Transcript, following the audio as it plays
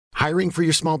Hiring for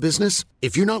your small business?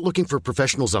 If you're not looking for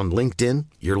professionals on LinkedIn,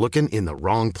 you're looking in the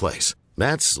wrong place.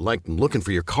 That's like looking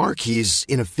for your car keys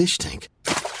in a fish tank.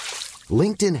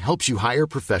 LinkedIn helps you hire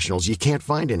professionals you can't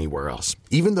find anywhere else,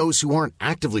 even those who aren't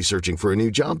actively searching for a new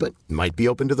job but might be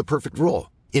open to the perfect role.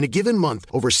 In a given month,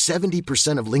 over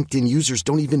 70% of LinkedIn users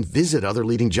don't even visit other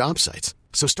leading job sites.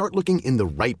 So start looking in the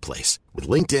right place. With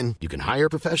LinkedIn, you can hire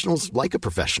professionals like a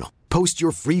professional. Post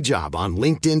your free job on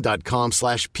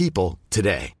linkedin.com/people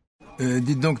today.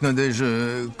 Dites donc, Nadège,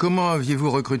 comment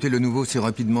aviez-vous recruté le nouveau si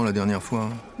rapidement la dernière fois?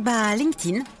 Bah,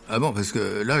 LinkedIn. Ah bon, parce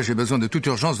que là, j'ai besoin de toute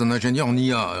urgence d'un ingénieur en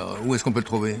IA. Alors, où est-ce qu'on peut le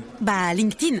trouver? Bah,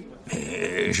 LinkedIn.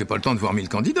 Mais j'ai pas le temps de voir 1000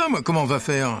 candidats, moi. Comment on va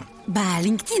faire? Bah,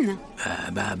 LinkedIn.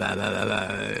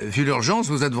 Vu l'urgence,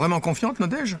 vous êtes vraiment confiante,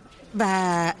 Nadège?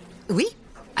 Bah, oui.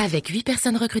 Avec 8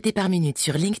 personnes recrutées par minute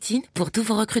sur LinkedIn pour tous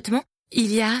vos recrutements,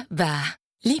 il y a,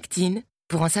 LinkedIn.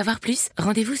 Pour en savoir plus,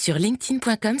 rendez-vous sur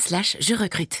linkedin.com/je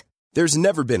recrute. There's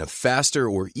never been a faster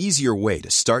or easier way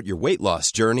to start your weight loss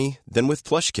journey than with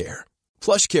PlushCare.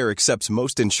 PlushCare accepts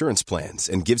most insurance plans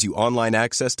and gives you online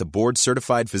access to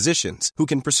board-certified physicians who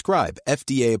can prescribe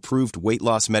FDA-approved weight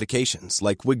loss medications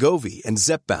like Wegovy and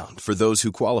Zepbound for those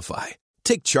who qualify.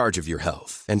 Take charge of your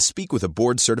health and speak with a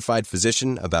board-certified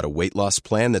physician about a weight loss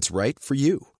plan that's right for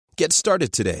you. Get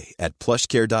started today at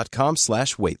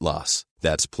plushcare.com/weight loss.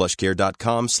 That's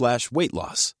plushcare.com/weight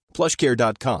loss.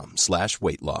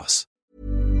 plushcare.com/weight loss.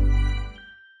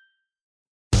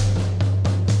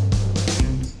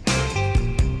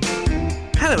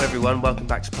 Hello everyone, welcome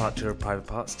back to part 2 of Private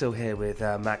Parts. Still here with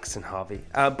Max and Harvey.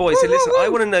 Boys, so listen, I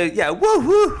want to know, is that what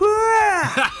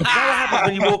happens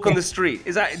when you walk on the street?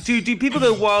 Is that do people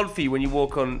go wild for you when you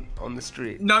walk on the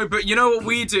street? No, but you know what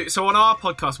we do? So on our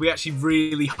podcast, we actually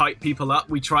really hype people up.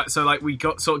 We try, so like we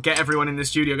get everyone in the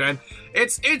studio going,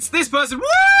 it's this person, woo,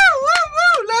 woo,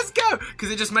 woo, let's go, because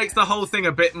it just makes the whole thing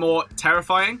a bit more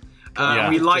terrifying.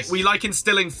 We like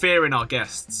instilling fear in our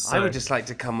guests. So. I would just like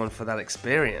to come on for that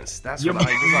experience. That's You're what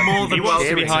I would like. more than welcome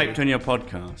to be hyped on your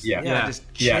podcast. Just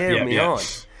cheer me on.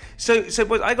 So,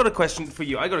 boys, I got a question for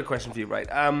you. Right?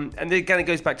 And again, it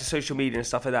goes back to social media and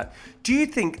stuff like that. Do you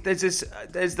think there's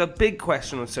the big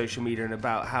question on social media and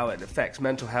about how it affects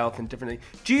mental health and different things?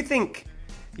 Do you think?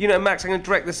 Max, I'm going to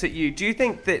direct this at you. Do you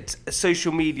think that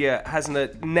social media has a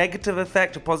negative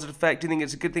effect, a positive effect? Do you think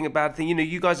it's a good thing, a bad thing?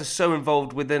 You guys are so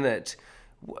involved within it.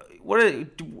 What are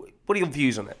your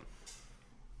views on it?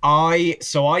 I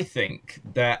think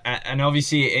that, and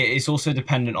obviously it's also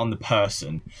dependent on the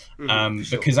person,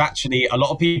 because actually a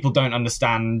lot of people don't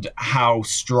understand how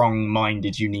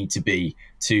strong-minded you need to be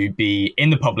in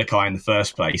the public eye in the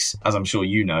first place, as I'm sure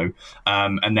you know,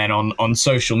 and then on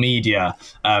social media,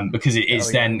 because it is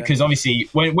because obviously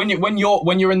when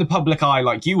you're in the public eye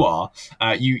like you are,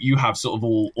 you have sort of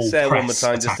all say press it one more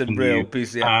time, just in real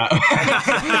piece, left,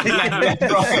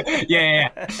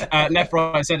 right, left,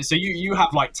 right, centre. So you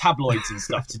have like tabloids and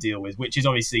stuff to deal with, which is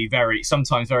obviously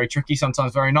sometimes very tricky,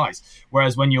 sometimes very nice.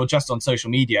 Whereas when you're just on social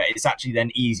media, it's actually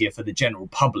then easier for the general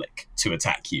public to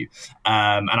attack you.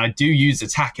 And I do use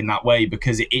attack in that way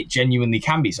because it genuinely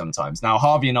can be sometimes. Now,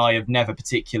 Harvey and I have never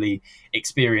particularly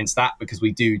experienced that because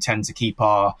we do tend to keep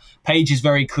our pages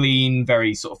very clean,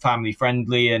 very sort of family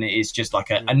friendly, and it is just like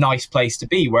a nice place to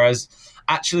be. Whereas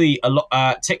actually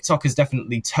TikTok has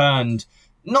definitely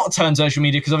not turned social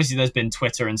media, because obviously there's been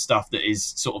Twitter and stuff that is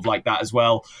sort of like that as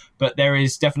well, but there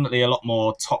is definitely a lot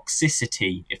more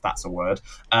toxicity, if that's a word,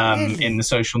 in the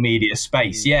social media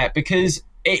space. Yeah, because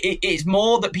it's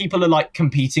more that people are like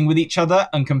competing with each other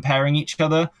and comparing each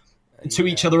other to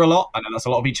each other a lot. I know that's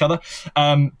a lot of each other,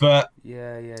 but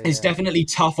it's definitely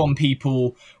tough on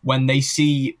people when they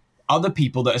see other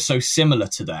people that are so similar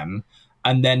to them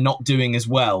and they're not doing as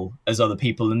well as other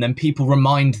people, and then people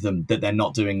remind them that they're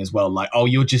not doing as well, like, oh,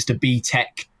 you're just a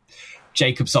B-Tech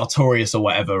Jacob Sartorius or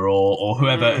whatever, or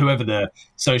whoever the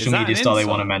social media star they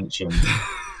want to mention.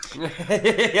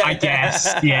 I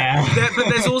guess, yeah. But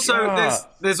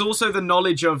there's also the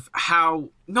knowledge of how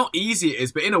not easy it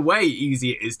is, but in a way easy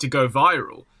it is to go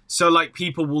viral. So like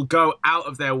people will go out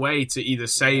of their way to either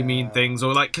say mean things,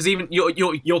 or like, because even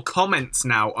your comments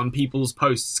now on people's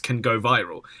posts can go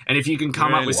viral. And if you can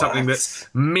come up with something that's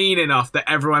mean enough that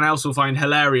everyone else will find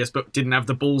hilarious but didn't have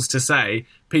the balls to say,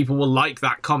 people will like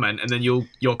that comment, and then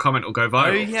your comment will go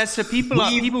viral. Oh yeah, so people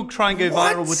try and go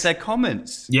viral with their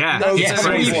comments. Yeah,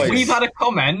 we've had a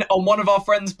comment on one of our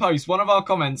friends' posts. One of our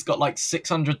comments got like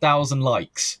 600,000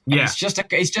 likes. And it's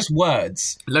just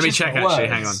words. Let me check. Actually,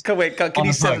 hang on. Can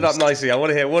you send it up nicely. I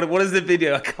want to hear what is the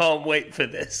video. I can't wait for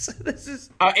this. This is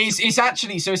it's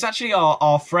actually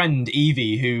our friend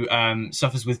Evie who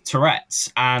suffers with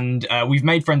Tourette's, and we've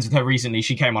made friends with her recently.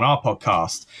 She came on our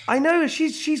podcast. I know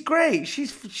she's great.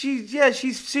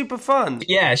 She's super fun.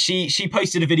 Yeah, she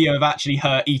posted a video of actually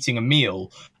her eating a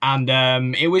meal, and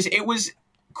it was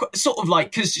sort of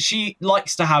like, because she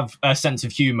likes to have a sense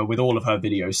of humor with all of her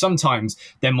videos. Sometimes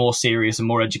they're more serious and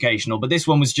more educational, but this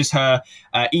one was just her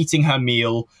eating her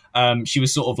meal. She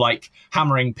was sort of like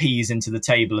hammering peas into the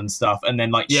table and stuff, and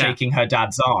then like shaking her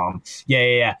dad's arm.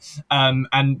 Yeah.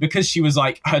 And because she was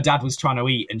like, her dad was trying to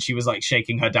eat and she was like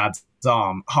shaking her dad's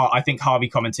arm, I think Harvey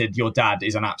commented, "Your dad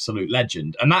is an absolute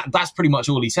legend," and that's pretty much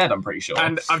all he said, I'm pretty sure.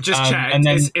 And I've just checked, and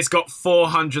then it's got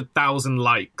 400,000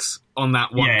 likes on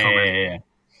that one comment. Yeah.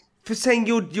 For saying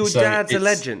your dad's a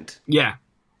legend. Yeah.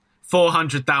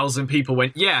 400,000 people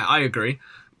went, yeah, I agree.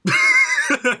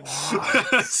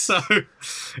 So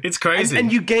it's crazy.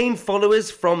 And you gain followers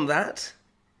from that?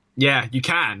 Yeah, you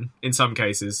can in some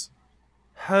cases.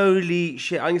 Holy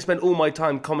shit. I'm going to spend all my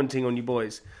time commenting on you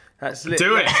boys.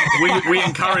 Do it. We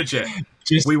encourage it.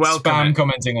 Just we welcome spam it.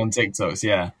 Commenting on TikToks,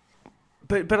 yeah.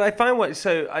 But I find what's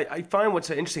so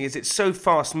interesting is it's so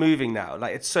fast moving now.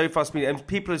 Like, it's so fast moving, and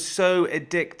people are so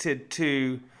addicted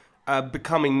to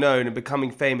becoming known and becoming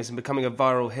famous and becoming a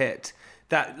viral hit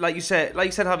that, like you said,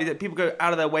 Harvey, that people go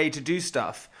out of their way to do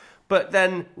stuff. But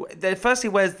then, firstly,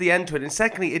 where's the end to it? And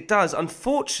secondly,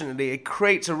 unfortunately, it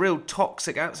creates a real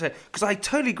toxic atmosphere. Because I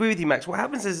totally agree with you, Max. What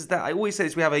happens is that I always say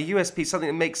we have a USP, something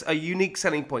that makes a unique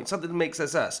selling point, something that makes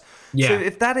us. Yeah. So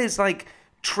if that is like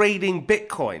trading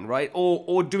Bitcoin, right,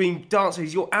 or doing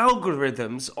dances, your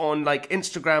algorithms on like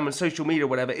Instagram and social media or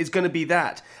whatever is going to be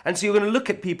that. And so you're going to look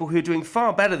at people who are doing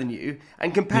far better than you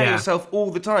and compare yourself all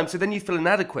the time. So then you feel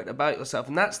inadequate about yourself,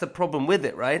 and that's the problem with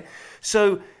it, right?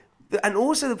 So, and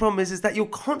also the problem is that you're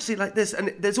constantly like this,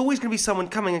 and there's always going to be someone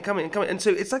coming, and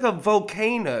so it's like a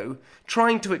volcano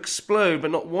trying to explode but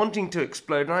not wanting to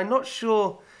explode. And I'm not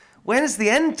sure when is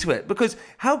the end to it, because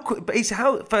how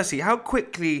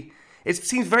quickly. It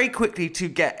seems very quickly to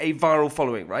get a viral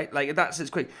following, right? Like, it's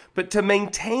quick. But to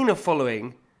maintain a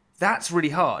following, that's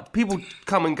really hard. People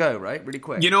come and go, right? Really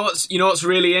quick. You know what's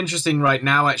really interesting right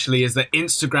now, actually, is that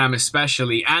Instagram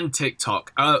especially and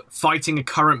TikTok are fighting a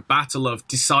current battle of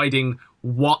deciding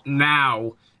what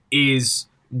now is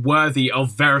worthy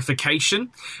of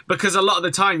verification. Because a lot of the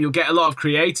time you'll get a lot of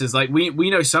creators, like we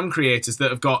know some creators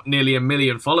that have got nearly 1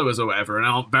 million followers or whatever and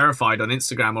aren't verified on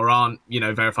Instagram or aren't,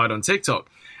 verified on TikTok.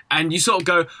 And you sort of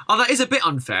go, oh, that is a bit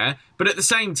unfair. But at the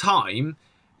same time,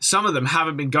 some of them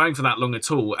haven't been going for that long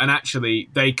at all. And actually,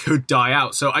 they could die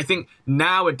out. So I think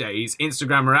nowadays,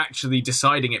 Instagram are actually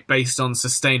deciding it based on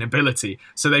sustainability.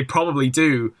 So they probably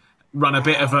do run a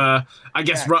bit of a,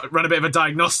 run a bit of a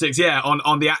diagnostics,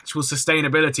 on the actual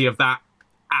sustainability of that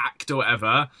act or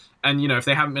whatever. And, if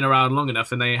they haven't been around long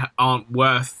enough and they aren't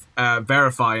worth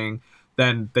verifying,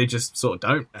 then they just sort of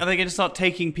don't. Are they going to start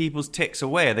taking people's ticks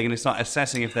away? Are they going to start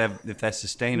assessing if they're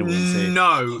sustainable?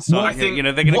 No. I think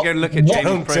they're going to go look at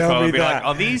Jamie's profile and be like,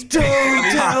 "Are these pictures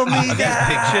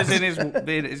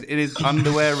in his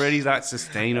underwear really that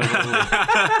sustainable?"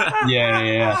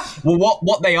 Yeah. Well,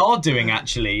 what they are doing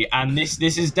actually, and this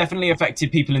has definitely affected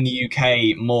people in the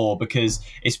UK more, because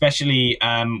especially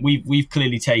we've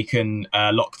clearly taken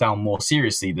lockdown more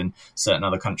seriously than certain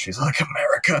other countries like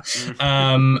America,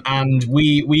 and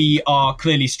we are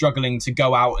clearly struggling to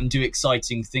go out and do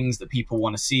exciting things that people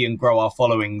want to see and grow our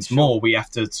followings more. We have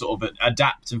to sort of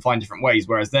adapt and find different ways,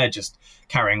 whereas they're just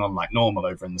carrying on like normal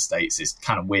over in the States. It's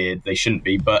kind of weird. They shouldn't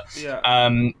be. But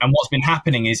and what's been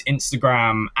happening is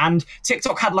Instagram and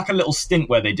TikTok had like a little stint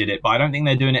where they did it, but I don't think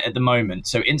they're doing it at the moment.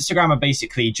 So Instagram are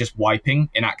basically just wiping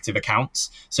inactive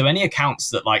accounts. So any accounts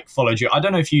that like followed you, I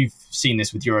don't know if you've seen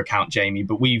this with your account, Jamie,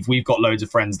 but we've got loads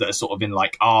of friends that are sort of in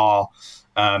like our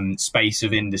space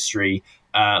of industry.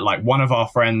 Like one of our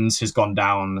friends has gone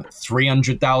down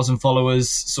 300,000 followers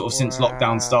sort of since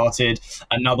lockdown started.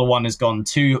 Another one has gone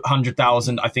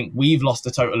 200,000. I think we've lost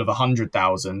a total of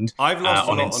 100,000. I've lost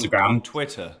on Instagram, on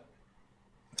Twitter.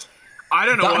 I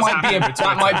don't know.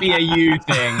 That might be a you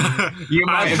thing. You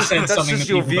might have said something that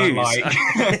people don't like.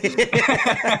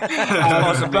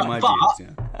 Possibly my views,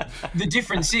 the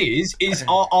difference is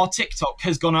our TikTok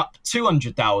has gone up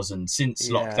 200,000 since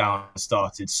lockdown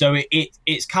started. So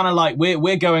it's kind of like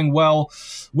we're going, well,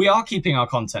 we are keeping our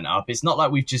content up. It's not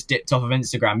like we've just dipped off of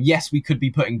Instagram. Yes, we could be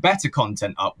putting better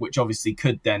content up, which obviously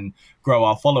could then grow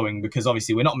our following, because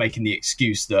obviously we're not making the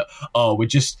excuse that,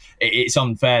 it's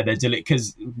unfair, they're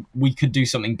because we could do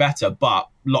something better, but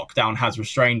lockdown has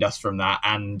restrained us from that,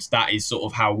 and that is sort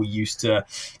of how we used to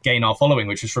gain our following,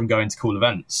 which was from going to cool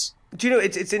events. Do you know,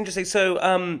 it's interesting. So,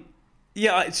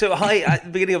 at the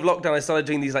beginning of lockdown, I started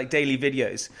doing these like daily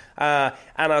videos, and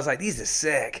I was like, these are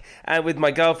sick, and with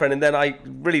my girlfriend, and then I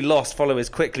really lost followers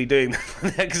quickly doing them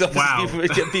because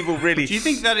obviously people really. Do you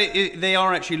think that they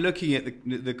are actually looking at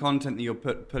the content that you're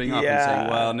putting up and saying,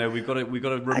 well, no, we've got to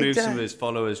remove some of his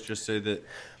followers just so that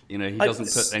he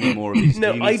doesn't put any more of these.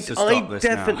 No, I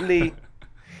definitely.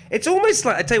 It's almost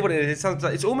like, I tell you what it is,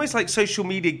 it's almost like social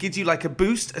media gives you like a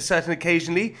boost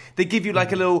occasionally. They give you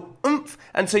like a little oomph,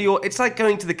 and so it's like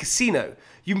going to the casino.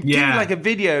 You do like a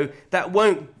video that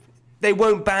they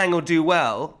won't bang or do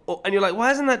well, and you're like, why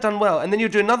hasn't that done well? And then you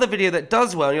do another video that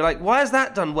does well, and you're like, why has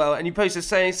that done well? And you post the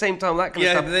same time, that kind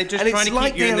of stuff. Yeah, they're just trying to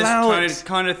keep you in this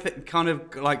kind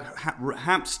of like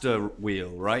hamster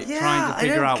wheel, right? Yeah, trying to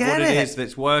figure out what it is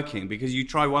that's working, because you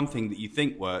try one thing that you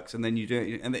think works, and then you do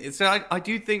it. And so I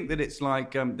do think that it's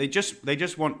like they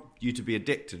just want you to be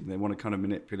addicted, and they want to kind of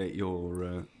manipulate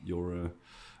your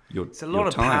it's a lot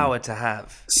of power to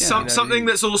have. Something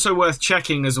that's also worth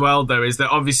checking as well, though, is that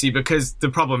obviously, because the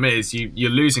problem is you're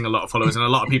losing a lot of followers, and a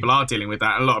lot of people are dealing with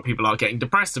that, and a lot of people are getting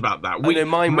depressed about that.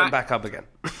 Mine went back up again.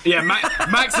 Yeah,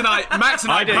 Max and I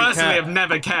personally have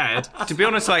never cared. To be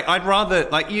honest, like I'd rather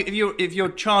if you're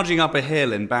charging up a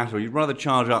hill in battle, you'd rather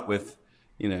charge up with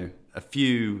a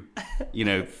few,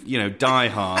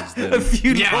 diehards than a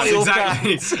few loyal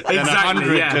fans. Exactly.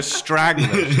 100 just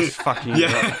stragglers. Just fucking.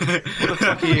 Yeah. What the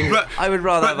fuck are you? I would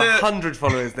rather have 100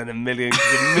 followers than a million,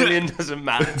 because a million doesn't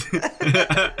matter.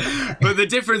 But the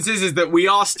difference is that we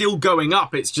are still going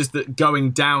up. It's just that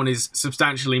going down is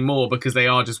substantially more, because they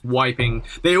are just wiping.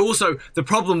 The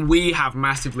problem we have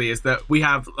massively is that we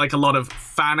have like a lot of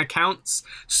fan accounts,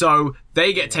 so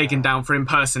they get taken down for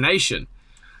impersonation.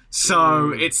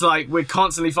 So it's like we're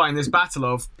constantly fighting this battle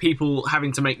of people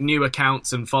having to make new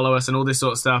accounts and follow us and all this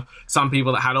sort of stuff. Some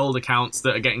people that had old accounts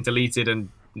that are getting deleted and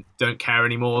don't care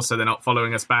anymore, so they're not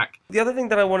following us back. The other thing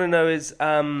that I want to know is,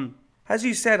 as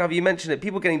you said, have you mentioned it,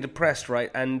 people getting depressed,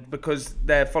 right? And because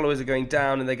their followers are going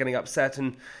down and they're getting upset,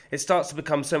 and it starts to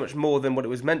become so much more than what it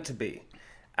was meant to be.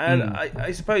 And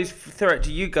I suppose, throw it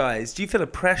to you guys, do you feel a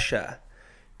pressure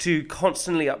to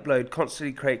constantly upload,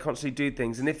 constantly create, constantly do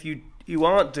things? And if you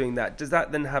aren't doing that, does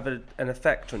that then have an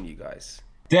effect on you guys?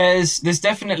 There's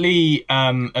definitely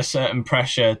a certain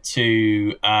pressure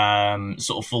to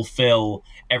sort of fulfill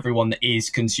everyone that is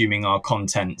consuming our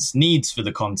content's needs for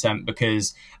the content,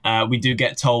 because we do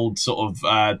get told sort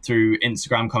of through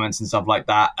Instagram comments and stuff like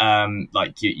that,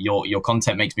 like your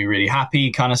content makes me really happy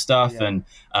kind of stuff, and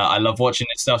I love watching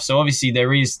it stuff. So obviously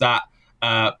there is that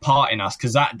part in us,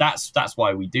 because that's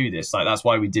why we do this. Like, that's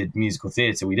why we did musical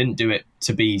theatre. We didn't do it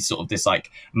to be sort of this like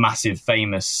massive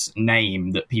famous name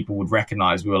that people would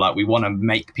recognize. We were like, we want to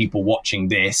make people watching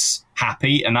this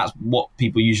happy, and that's what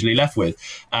people usually left with,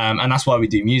 and that's why we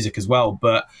do music as well.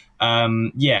 But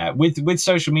with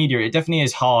social media, it definitely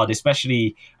is hard,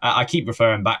 especially I keep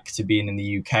referring back to being in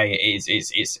the UK.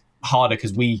 It's harder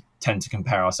because we tend to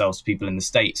compare ourselves to people in the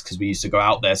States, because we used to go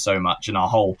out there so much, and our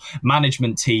whole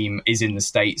management team is in the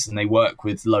States, and they work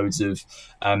with loads of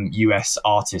US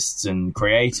artists and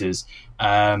creators.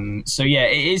 So yeah,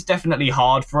 it is definitely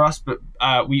hard for us, but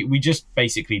we just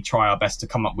basically try our best to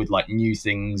come up with like new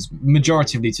things,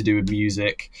 majoritively to do with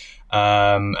music,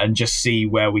 and just see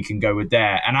where we can go with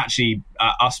there. And actually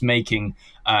us making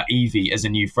Evie as a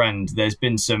new friend, there's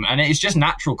been some, and it's just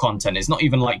natural content. It's not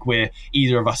even like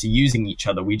either of us are using each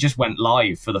other. We just went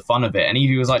live for the fun of it, and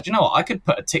Evie was like, you know what, I could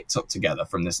put a TikTok together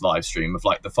from this live stream of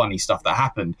like the funny stuff that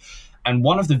happened. And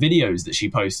one of the videos that she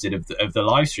posted of the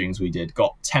live streams we did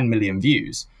got 10 million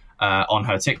views on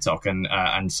her TikTok,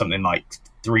 and something like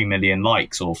 3 million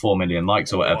likes or 4 million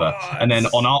likes or whatever. What? And then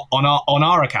on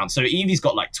our account, so Evie's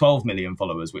got like 12 million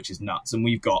followers, which is nuts, and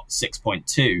we've got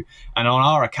 6.2. And on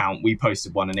our account, we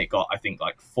posted one and it got, I think,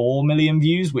 like 4 million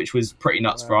views, which was pretty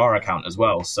nuts for our account as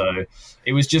well. So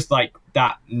it was just like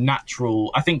that natural.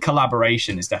 I think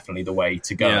collaboration is definitely the way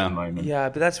to go at the moment. Yeah,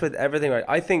 but that's with everything, right?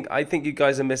 I think you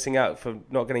guys are missing out for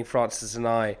not getting Francis and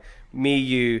I,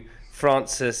 me,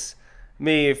 Francis,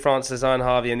 I and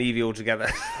Harvey and Evie all together.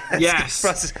 Yes.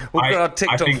 Francis, we'll get our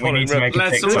TikTok I think we need to make a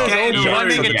Let's TikTok. all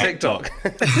make a TikTok.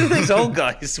 These old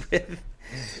guys with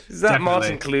Is that Definitely.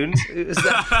 Martin Clunes? Is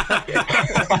that...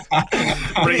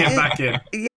 Bring it back in.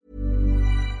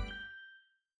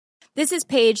 This is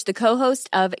Paige, the co-host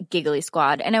of Giggly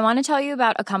Squad, and I want to tell you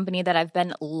about a company that I've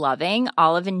been loving,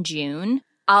 Olive & June.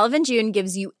 Olive & June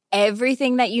gives you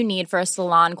everything that you need for a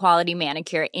salon-quality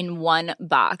manicure in one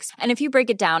box. And if you break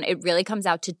it down, it really comes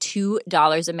out to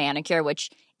 $2 a manicure, which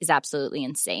is absolutely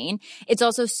insane. It's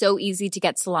also so easy to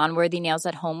get salon-worthy nails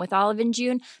at home with Olive &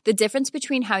 June. The difference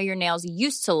between how your nails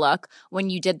used to look when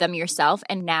you did them yourself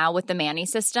and now with the Mani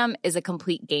system is a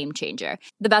complete game changer.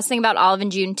 The best thing about Olive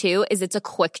 & June, too, is it's a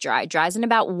quick dry. Dries in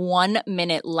about 1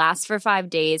 minute, lasts for 5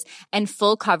 days, and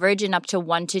full coverage in up to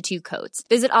 1 to 2 coats.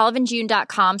 Visit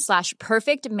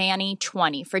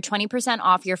oliveandjune.com/perfectmani20 for 20%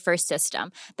 off your first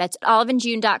system. That's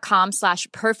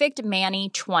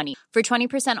oliveandjune.com/perfectmani20 for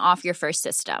 20% off your first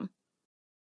system.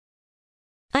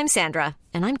 I'm Sandra,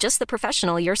 and I'm just the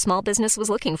professional your small business was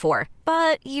looking for.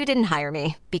 But you didn't hire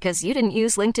me because you didn't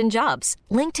use LinkedIn Jobs.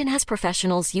 LinkedIn has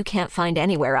professionals you can't find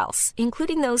anywhere else,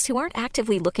 including those who aren't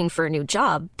actively looking for a new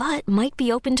job, but might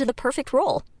be open to the perfect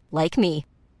role, like me.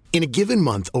 In a given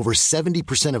month, over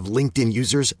 70% of LinkedIn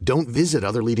users don't visit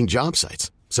other leading job sites.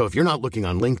 So if you're not looking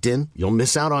on LinkedIn, you'll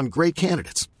miss out on great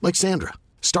candidates like Sandra.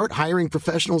 Start hiring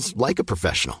professionals like a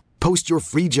professional. Post your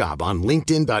free job on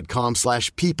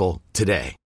linkedin.com/people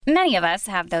today. Many of us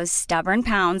have those stubborn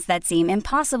pounds that seem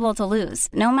impossible to lose,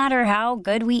 no matter how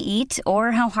good we eat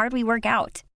or how hard we work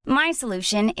out. My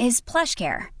solution is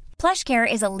PlushCare. PlushCare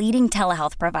is a leading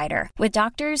telehealth provider with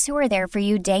doctors who are there for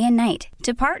you day and night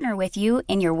to partner with you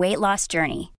in your weight loss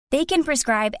journey. They can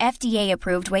prescribe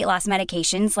FDA-approved weight loss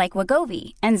medications like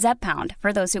Wegovy and Zepbound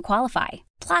for those who qualify.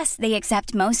 Plus, they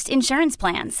accept most insurance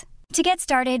plans. To get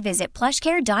started, visit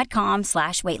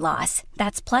plushcare.com/weightloss.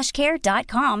 That's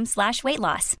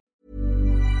plushcare.com/weightloss.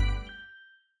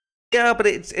 Yeah, but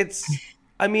it's.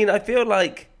 I mean, I feel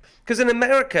like because in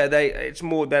America they're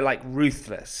like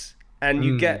ruthless, and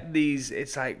you get these.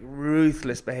 It's like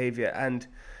ruthless behavior, and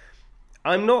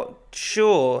I'm not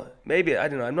sure. Maybe I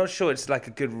don't know. I'm not sure it's like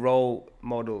a good role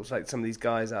models like some of these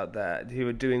guys out there who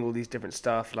are doing all these different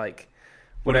stuff like.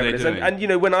 Whatever it is. And you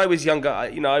know, when I was younger,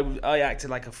 I acted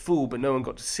like a fool, but no one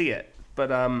got to see it. But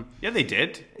yeah, they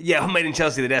did. Yeah, Made in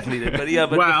Chelsea, they definitely did. But yeah,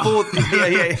 but Wow. before,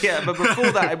 But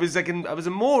before that, I was a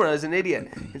moron, I was an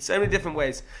idiot in so many different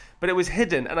ways. But it was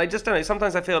hidden, and I just don't know.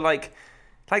 Sometimes I feel like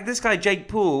this guy Jake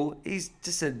Paul, he's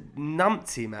just a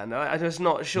numpty, man. I'm just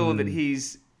not sure that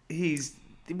he's.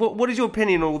 What is your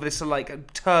opinion on all this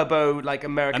like turbo like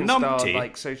American style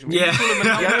like social media? Yeah. I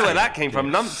don't know where that came from.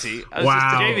 Numpty.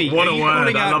 Wow. Jamie, What a are you word.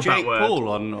 calling I out love that Jake word. Paul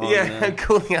on I'm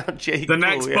calling out Jake The Paul.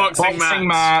 next yeah. boxing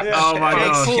match. Oh my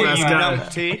gosh, Paul, let's you go.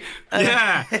 numpty.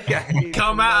 Yeah.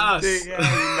 Come at us. Yeah,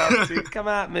 you numpty. Come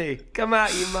at me. Come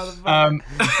at you,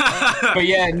 motherfucker. But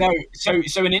yeah, no.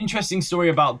 So an interesting story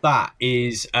about that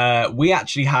is we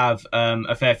actually have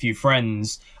a fair few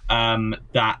friends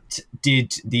that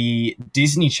did the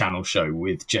Disney Channel show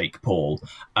with Jake Paul,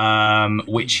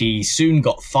 which he soon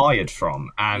got fired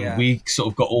from, and we sort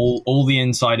of got all the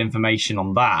inside information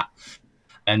on that.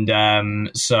 And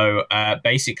so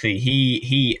basically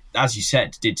he, as you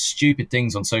said, did stupid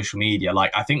things on social media.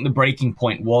 Like, I think the breaking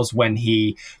point was when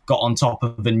he got on top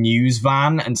of a news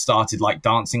van and started like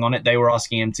dancing on it. They were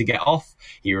asking him to get off.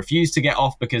 He refused to get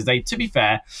off because they, to be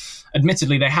fair,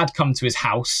 admittedly, they had come to his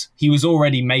house. He was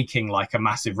already making like a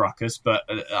massive ruckus, but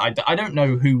I don't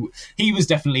know who. He was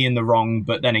definitely in the wrong,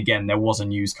 but then again, there was a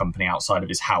news company outside of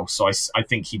his house, so I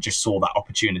think he just saw that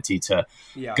opportunity to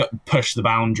push the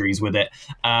boundaries with it.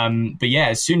 But yeah,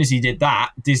 as soon as he did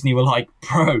that, Disney were like,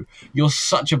 "Bro, you're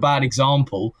such a bad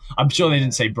example." I'm sure they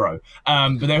didn't say "bro,"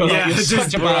 but they were like, "You're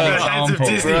such a bad example."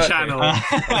 Disney Channel.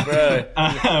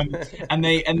 And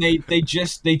they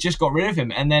just got rid of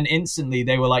him, and then instantly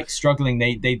they were like struggling.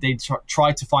 They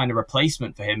tried to find a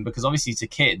replacement for him because obviously to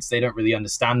kids they don't really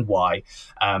understand why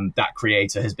that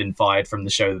creator has been fired from the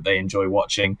show that they enjoy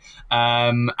watching,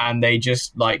 and they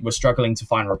just like were struggling to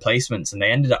find replacements, and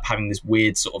they ended up having this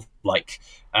weird sort of like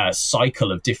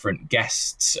cycle of different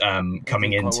guests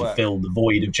coming in to fill the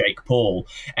void of Jake Paul.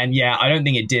 And yeah, I don't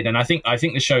think it did, and I think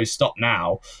the show's stopped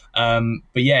now.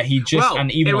 But yeah, he just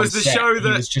and even it was on the set, show he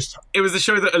that was just it was the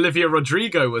show that Olivia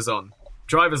Rodrigo was on,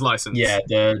 Driver's License. Yeah,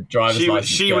 the driver's license.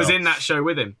 She was in that show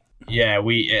with him. Yeah,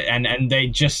 and they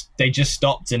just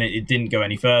stopped, and it didn't go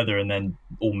any further, and then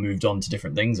all moved on to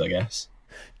different things, I guess.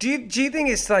 Do you think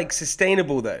it's like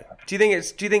sustainable though? Do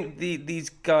you think these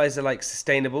guys are like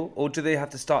sustainable, or do they have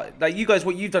to start like you guys?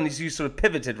 What you've done is you sort of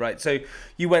pivoted, right? So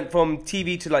you went from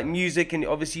TV to like music, and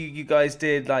obviously you guys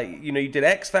did like you did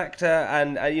X Factor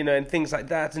and and things like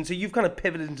that, and so you've kind of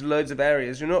pivoted into loads of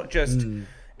areas. You're not just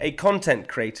a content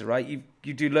creator, right?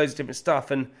 You do loads of different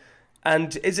stuff,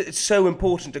 and is it so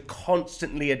important to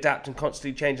constantly adapt and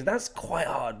constantly change? And that's quite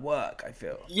hard work, I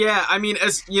feel. Yeah, I mean,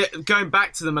 going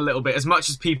back to them a little bit, as much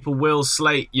as people will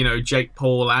slate, Jake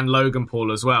Paul and Logan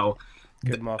Paul as well.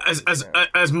 Good marketing,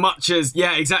 as much as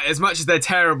as much as they're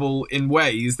terrible in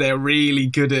ways, they're really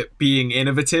good at being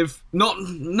innovative. Not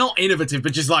innovative,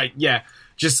 but just like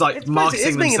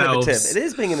marketing themselves. It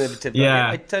is being innovative. Yeah,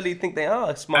 I totally think they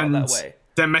are smart that way.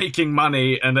 They're making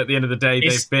money, and at the end of the day,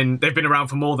 they've been around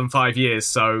for more than 5 years,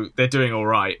 so they're doing all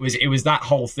right. It was that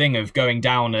whole thing of going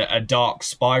down a dark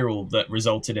spiral that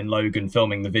resulted in Logan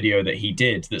filming the video that he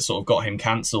did that sort of got him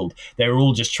cancelled. They were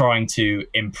all just trying to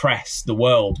impress the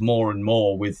world more and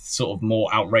more with sort of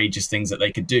more outrageous things that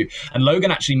they could do. And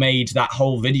Logan actually made that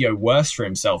whole video worse for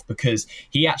himself because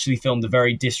he actually filmed a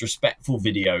very disrespectful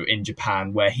video in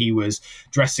Japan where he was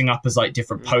dressing up as like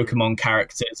different Pokemon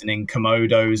characters and in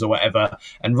Komodos or whatever,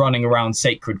 and running around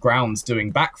sacred grounds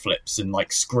doing backflips and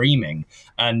like screaming.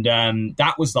 And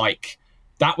that was like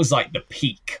the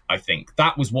peak, I think.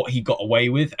 That was what he got away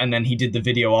with. And then he did the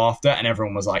video after and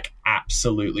everyone was like,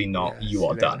 absolutely not. Yes, you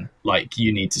are done. Like,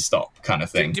 you need to stop, kind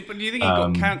of thing. But do you think he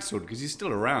got cancelled because he's still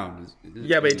around?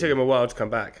 Yeah, but it took him a while to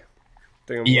come back.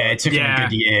 It took him a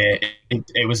good year.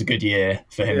 It was a good year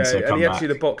for him to come back. And he actually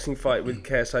the boxing fight with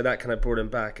KSI, that kind of brought him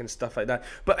back and stuff like that.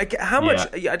 But how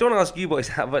much? I don't want to ask you boys,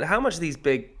 but how much are these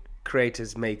big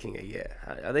creators making a year?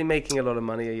 Are they making a lot of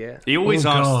money a year? He always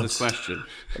asks this question.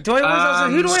 Do I always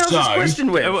ask? Who do I ask this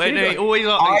question with?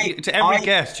 To every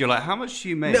guest, you're like, how much do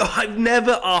you make? No, I've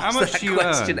never asked that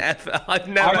question ever. I've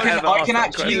never asked I can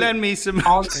actually lend me some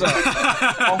answer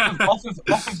off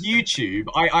of YouTube.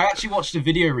 I actually watched a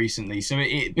video recently, so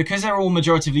because they're all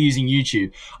majoritively using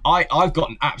YouTube, I've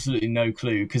gotten absolutely no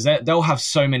clue because they'll have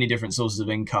so many different sources of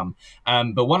income.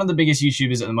 But one of the biggest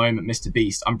YouTubers at the moment, Mr.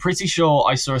 Beast, I'm pretty sure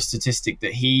I saw a statistic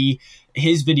that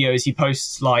his videos he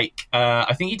posts like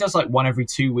I think he does like one every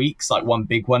 2 weeks, like one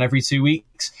big one every 2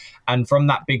 weeks, and from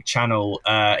that big channel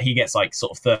he gets like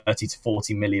sort of 30 to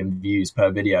 40 million views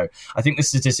per video. I think the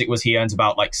statistic was he earns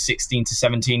about like 16 to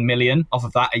 17 million off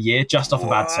of that a year, just off of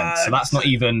AdSense. So that's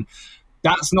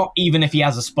not even if he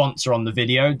has a sponsor on the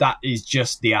video. That is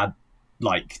just the ad.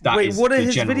 Like that. Wait, what are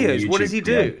his videos? YouTube, what does he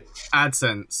do?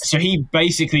 AdSense. So he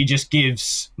basically just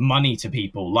gives money to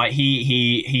people. Like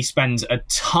he spends a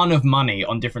ton of money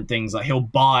on different things. Like he'll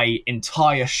buy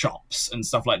entire shops and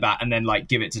stuff like that, and then like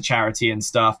give it to charity and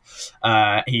stuff.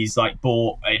 He's like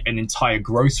bought an entire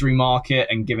grocery market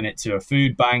and given it to a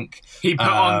food bank. He put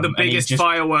on the biggest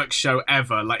fireworks show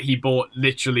ever. Like he bought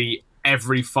literally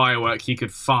every firework he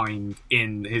could find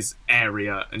in his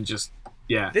area and just.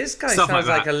 Yeah, this guy sounds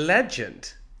like a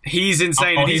legend. He's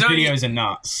insane. His videos are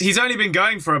nuts. He's only been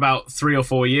going for about 3 or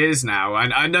 4 years now,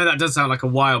 and I know that does sound like a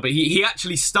while, but he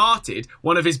actually started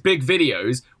one of his big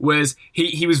videos was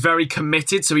he was very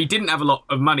committed, so he didn't have a lot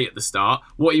of money at the start.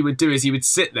 What he would do is he would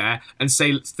sit there and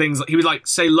say things like he would like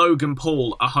say Logan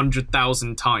Paul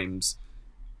 100,000 times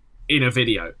in a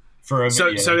video.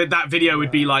 So that video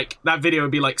would be like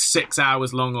 6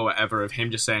 hours long or whatever of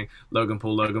him just saying Logan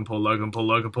Paul, Logan Paul, Logan Paul,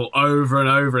 Logan Paul over and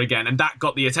over again, and that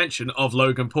got the attention of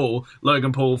Logan Paul.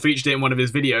 Logan Paul featured it in one of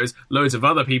his videos. Loads of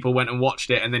other people went and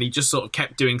watched it, and then he just sort of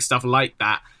kept doing stuff like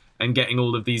that and getting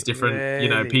all of these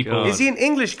different people. Is he an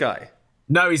English guy?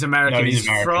 No, he's American. No, he's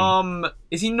American. From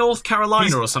is he North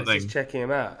Carolina or something? Just checking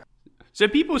him out. So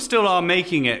people still are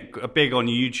making it big on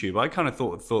YouTube. I kind of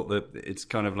thought that it's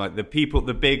kind of like the big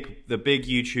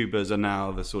YouTubers are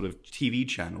now the sort of TV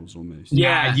channels almost.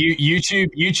 Yeah,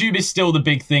 YouTube is still the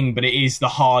big thing, but it is the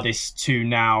hardest to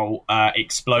now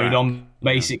explode on,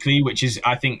 basically, which is,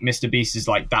 I think Mr. Beast is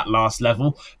like that last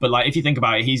level. But like, if you think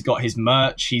about it, he's got his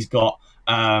merch, he's got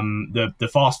the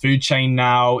fast food chain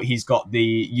now, he's got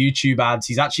the YouTube ads,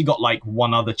 he's actually got like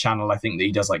one other channel I think that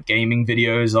he does like gaming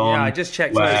videos on. Yeah, I just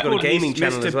checked, he's got a gaming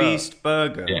channel Mr. as well. Beast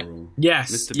Burger. Yeah.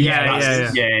 Yes. Mr.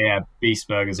 Beast Yeah, Beast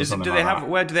Burgers or something like that.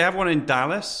 Where do they have one in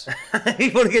Dallas? Why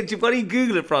don't you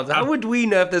Google it, Franz? How would we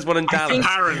know if there's one in Dallas?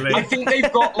 Apparently. I think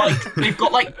they've got like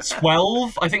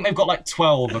 12. I think they've got like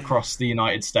 12 across the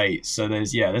United States. So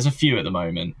there's a few at the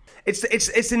moment.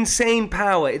 It's insane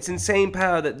power. It's insane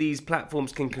power that these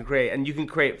platforms can create, and you can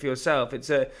create for yourself.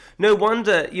 It's no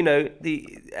wonder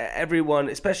everyone,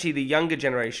 especially the younger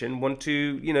generation, want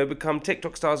to become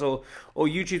TikTok stars or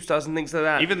YouTube stars and things like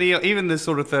that. Even the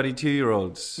sort of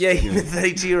 32-year-olds. Yeah, even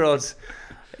 32-year-olds,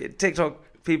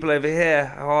 TikTok people over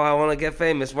here. Oh, I want to get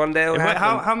famous one day.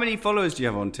 How many followers do you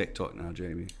have on TikTok now,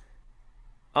 Jamie?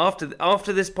 After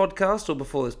this podcast or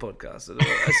before this podcast?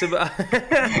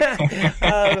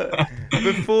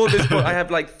 Before this podcast, I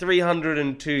have like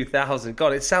 302,000.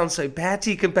 God, it sounds so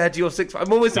petty compared to your 6.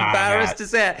 I'm almost embarrassed to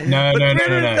say it. No, but no,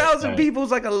 300,000 people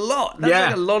is like a lot. That's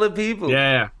like a lot of people.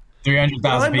 Yeah.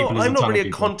 300,000 people is I'm a not ton really of a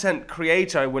people. content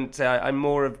creator, I wouldn't say. I'm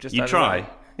more of just... You try?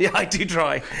 Yeah, I do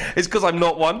try. It's because I'm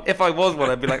not one. If I was one,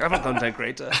 I'd be like, I'm a content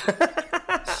creator.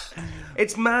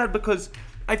 It's mad because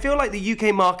I feel like the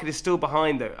UK market is still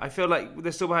behind, though. I feel like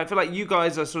they're still behind. I feel like you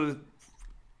guys are sort of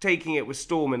taking it with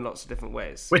storm in lots of different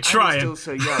ways. We're trying. Still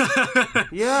so young.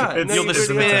 Yeah. You're the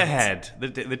spearhead,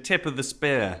 the tip of the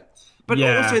spear. But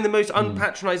also in the most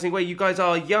unpatronising way. You guys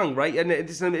are young, right? And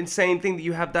it's an insane thing that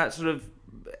you have that sort of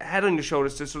head on your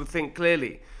shoulders to sort of think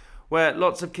clearly. Where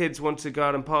lots of kids want to go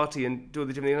out and party and do all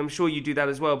the different things. And I'm sure you do that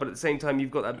as well. But at the same time,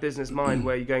 you've got that business mind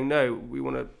where you're going, no, we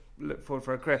want to look forward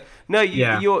for a career. No,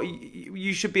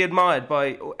 you should be admired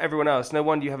by everyone else. No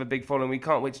wonder you have a big following. We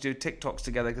can't wait to do TikToks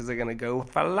together because they're going to go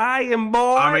flying,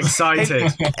 boys. I'm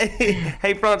excited.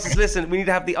 Hey, Francis, listen, we need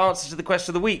to have the answer to the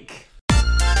question of the week.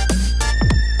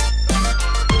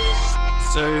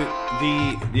 So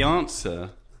the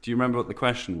answer... Do you remember what the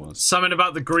question was? Something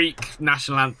about the Greek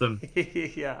national anthem.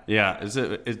 Yeah. Yeah.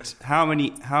 It's how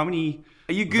many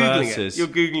Are you Googling verses it? You're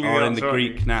Googling the are in answer, the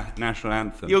aren't Greek national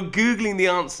anthem? You're Googling the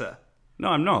answer. No,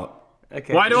 I'm not.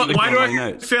 Okay. Why do I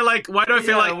feel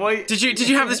like? Did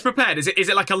you have this prepared? Is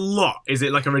it like a lot? Is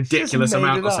it like a ridiculous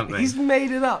amount or something? He's made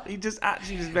it up. He just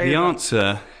actually made it The up.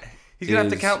 answer. He's gonna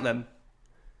have to count them.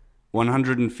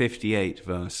 158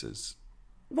 verses.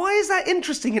 Why is that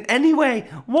interesting in any way?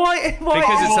 Why?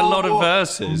 Because it's a lot of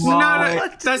verses. No,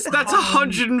 that's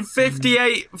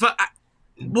 158.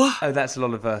 What? Oh, that's a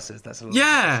lot of verses. That's a lot.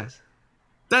 Yeah. Of verses.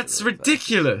 That's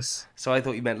ridiculous. So I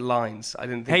thought you meant lines. I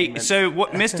didn't think. you meant... so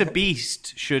what? Mr.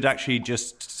 Beast should actually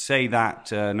just say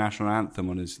that national anthem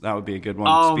on his. That would be a good one.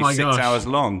 Oh to be my 6 hours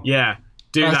long. Yeah,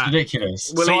 That's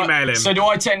ridiculous. We'll email him. So do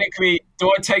I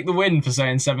take the win for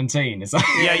saying 17? Is that?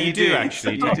 Yeah, you do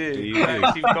actually. You do.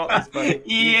 You've got this, buddy.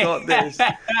 You've got this.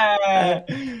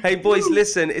 Hey, boys,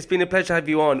 listen. It's been a pleasure to have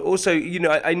you on. Also,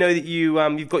 I know that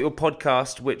you've got your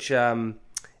podcast, which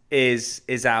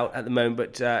is out at the moment,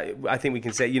 but I think we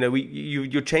can say,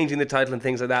 you're changing the title and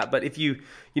things like that. But if your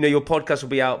podcast will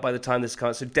be out by the time this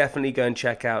comes, so definitely go and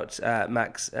check out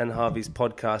Max and Harvey's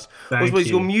podcast. Thank you.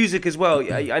 Your music as well.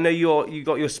 I know you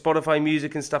got your Spotify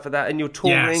music and stuff like that, and you're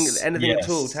touring. Anything at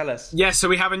all? Tell us. Yes, so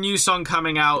we have a new song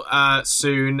coming out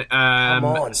soon. Come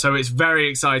on. So it's very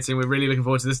exciting. We're really looking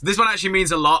forward to this. This one actually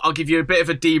means a lot. I'll give you a bit of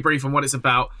a debrief on what it's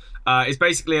about. It's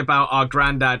basically about our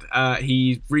granddad.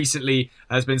 He recently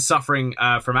has been suffering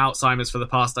from Alzheimer's for the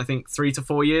past, I think, 3 to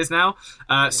 4 years now.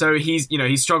 So he's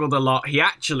struggled a lot. He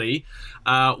actually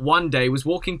one day was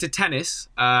walking to tennis,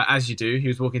 as you do. He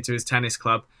was walking to his tennis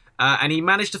club. And he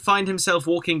managed to find himself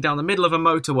walking down the middle of a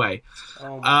motorway.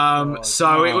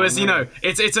 So it was,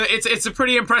 it's a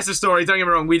pretty impressive story. Don't get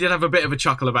me wrong. We did have a bit of a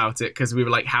chuckle about it because we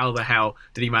were like, how the hell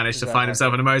did he manage to find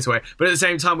himself in a motorway? But at the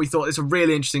same time, we thought it's a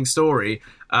really interesting story,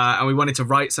 and we wanted to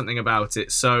write something about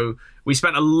it. So we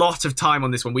spent a lot of time on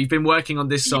this one. We've been working on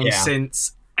this song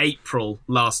since April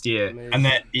last year. And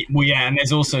and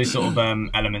there's also sort of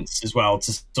elements as well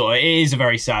to sort of, it is a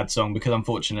very sad song because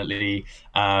unfortunately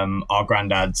our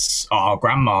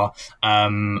grandma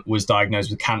was diagnosed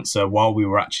with cancer while we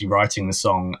were actually writing the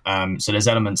song, so there's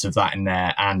elements of that in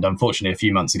there, and unfortunately a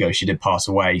few months ago she did pass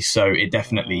away, so it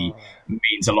definitely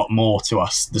means a lot more to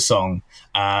us, the song,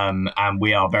 and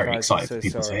we are very excited for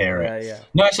people to hear it.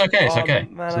 No, it's okay, it's okay.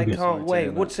 Man, I can't wait.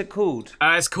 What's it called?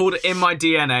 It's called In My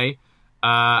DNA.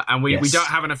 And we don't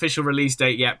have an official release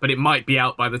date yet, but it might be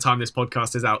out by the time this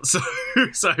podcast is out. So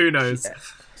who knows?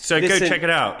 So go check it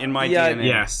out, In My DNA.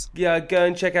 Yes. Yeah, go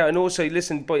and check it out. And also,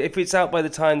 listen, but if it's out by the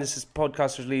time this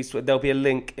podcast is released, there'll be a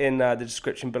link in the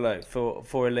description below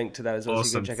for a link to that as well.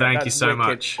 Awesome. So you can check Thank out. you so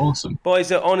much. Awesome.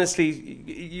 Boys, honestly,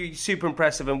 you super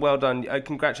impressive and well done. I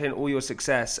congratulate on all your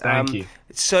success. Thank you.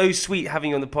 It's so sweet having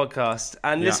you on the podcast.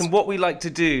 And listen, what we like to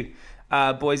do,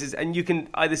 boys, is, and you can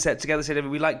either say it together, say it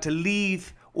together, we like to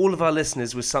leave all of our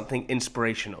listeners with something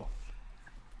inspirational.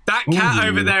 That cat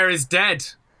over there is dead.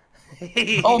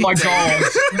 Oh my god.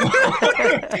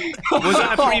 Was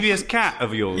that a previous cat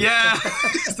of yours? Yeah.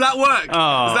 Does that work?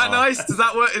 Oh. Is that nice? Does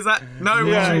that work? Is that no?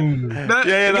 No.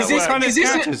 Yeah, Is this kind of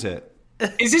cat a- is it?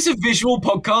 Is this a visual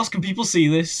podcast? Can people see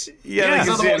this? Yeah,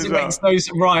 Because otherwise it makes no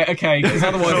sense. Right, okay. Because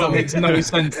otherwise that makes no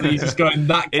sense that you just going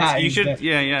that cat. You is should, dead.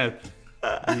 yeah.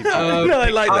 No,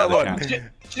 I like that one.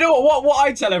 Do you know what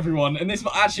I tell everyone, and this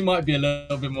actually might be a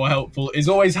little bit more helpful, is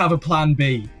always have a plan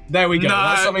B. There we go. No,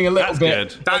 that's something a little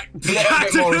bit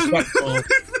good. more respectful.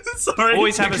 Sorry.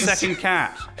 Always have a second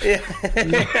cat. Referring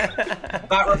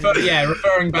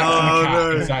back to the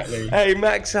cat, exactly. Hey,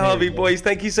 Max Harvey, boys,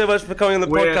 thank you so much for coming on the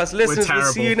podcast. Listeners,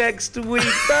 we'll see you next week.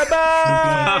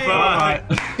 Bye-bye.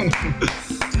 Bye.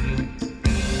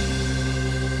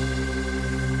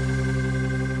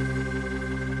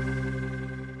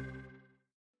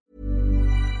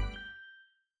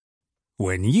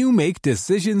 When you make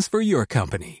decisions for your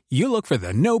company, you look for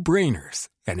the no-brainers.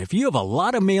 And if you have a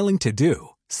lot of mailing to do,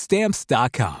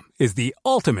 Stamps.com is the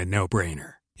ultimate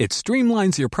no-brainer. It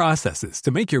streamlines your processes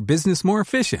to make your business more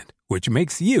efficient, which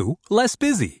makes you less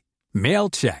busy. Mail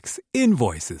checks,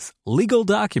 invoices, legal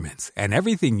documents, and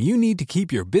everything you need to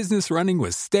keep your business running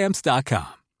with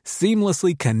Stamps.com.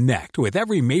 Seamlessly connect with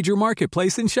every major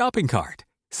marketplace and shopping cart.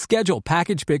 Schedule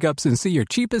package pickups and see your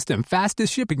cheapest and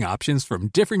fastest shipping options from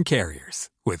different carriers,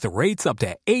 with rates up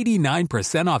to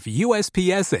 89% off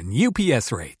USPS and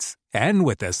UPS rates. And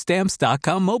with the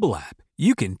Stamps.com mobile app,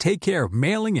 you can take care of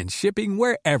mailing and shipping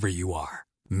wherever you are.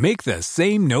 Make the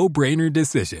same no-brainer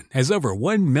decision as over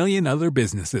 1 million other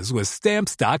businesses with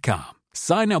Stamps.com.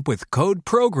 Sign up with code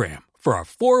PROGRAM for a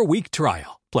 4-week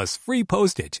trial, plus free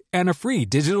postage and a free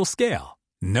digital scale.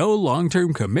 No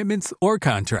long-term commitments or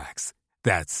contracts.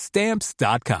 That's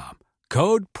Stamps.com.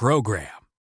 Code PROGRAM.